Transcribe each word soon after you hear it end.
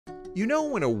You know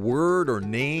when a word or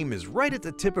name is right at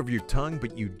the tip of your tongue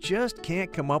but you just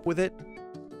can't come up with it?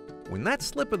 When that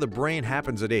slip of the brain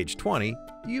happens at age 20,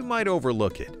 you might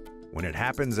overlook it. When it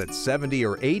happens at 70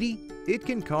 or 80, it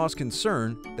can cause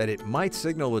concern that it might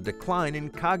signal a decline in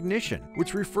cognition,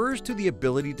 which refers to the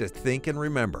ability to think and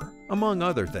remember, among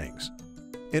other things.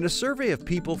 In a survey of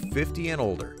people 50 and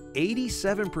older,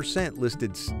 87%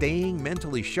 listed staying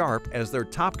mentally sharp as their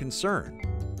top concern.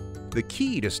 The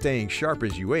key to staying sharp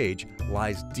as you age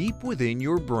lies deep within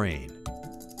your brain.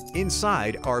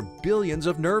 Inside are billions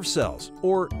of nerve cells,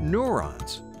 or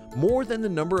neurons, more than the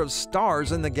number of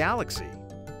stars in the galaxy.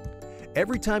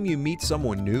 Every time you meet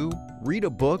someone new, read a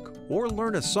book, or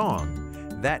learn a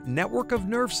song, that network of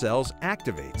nerve cells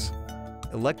activates.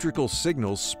 Electrical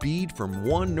signals speed from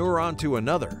one neuron to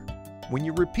another. When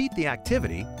you repeat the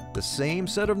activity, the same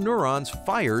set of neurons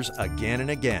fires again and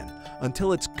again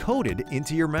until it's coded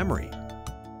into your memory.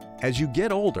 As you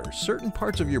get older, certain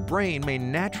parts of your brain may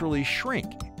naturally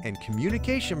shrink and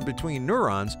communication between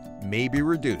neurons may be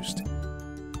reduced.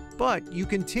 But you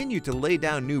continue to lay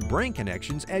down new brain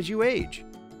connections as you age.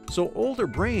 So older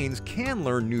brains can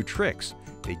learn new tricks.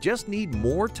 They just need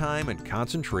more time and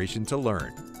concentration to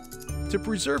learn. To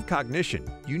preserve cognition,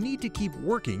 you need to keep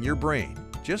working your brain,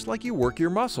 just like you work your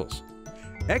muscles.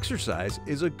 Exercise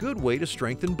is a good way to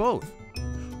strengthen both.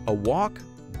 A walk,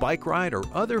 bike ride, or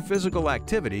other physical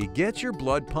activity gets your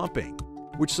blood pumping,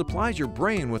 which supplies your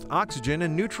brain with oxygen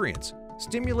and nutrients,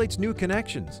 stimulates new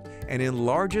connections, and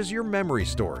enlarges your memory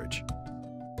storage.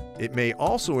 It may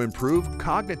also improve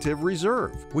cognitive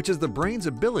reserve, which is the brain's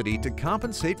ability to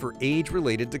compensate for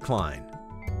age-related decline.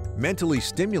 Mentally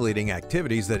stimulating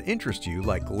activities that interest you,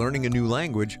 like learning a new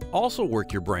language, also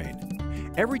work your brain.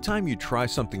 Every time you try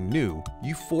something new,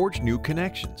 you forge new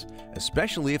connections,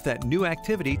 especially if that new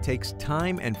activity takes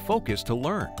time and focus to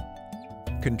learn.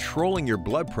 Controlling your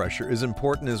blood pressure is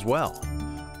important as well.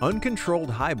 Uncontrolled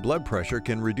high blood pressure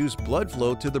can reduce blood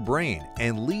flow to the brain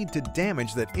and lead to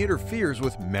damage that interferes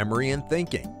with memory and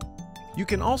thinking. You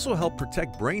can also help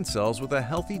protect brain cells with a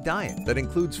healthy diet that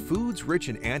includes foods rich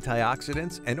in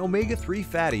antioxidants and omega-3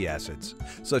 fatty acids,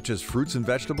 such as fruits and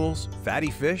vegetables,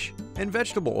 fatty fish, and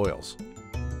vegetable oils.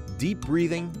 Deep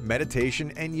breathing,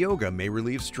 meditation, and yoga may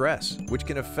relieve stress, which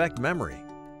can affect memory.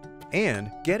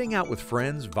 And getting out with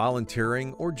friends,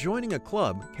 volunteering, or joining a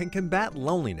club can combat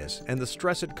loneliness and the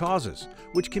stress it causes,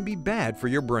 which can be bad for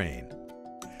your brain.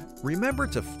 Remember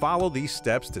to follow these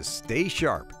steps to stay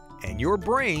sharp, and your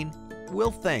brain will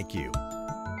thank you.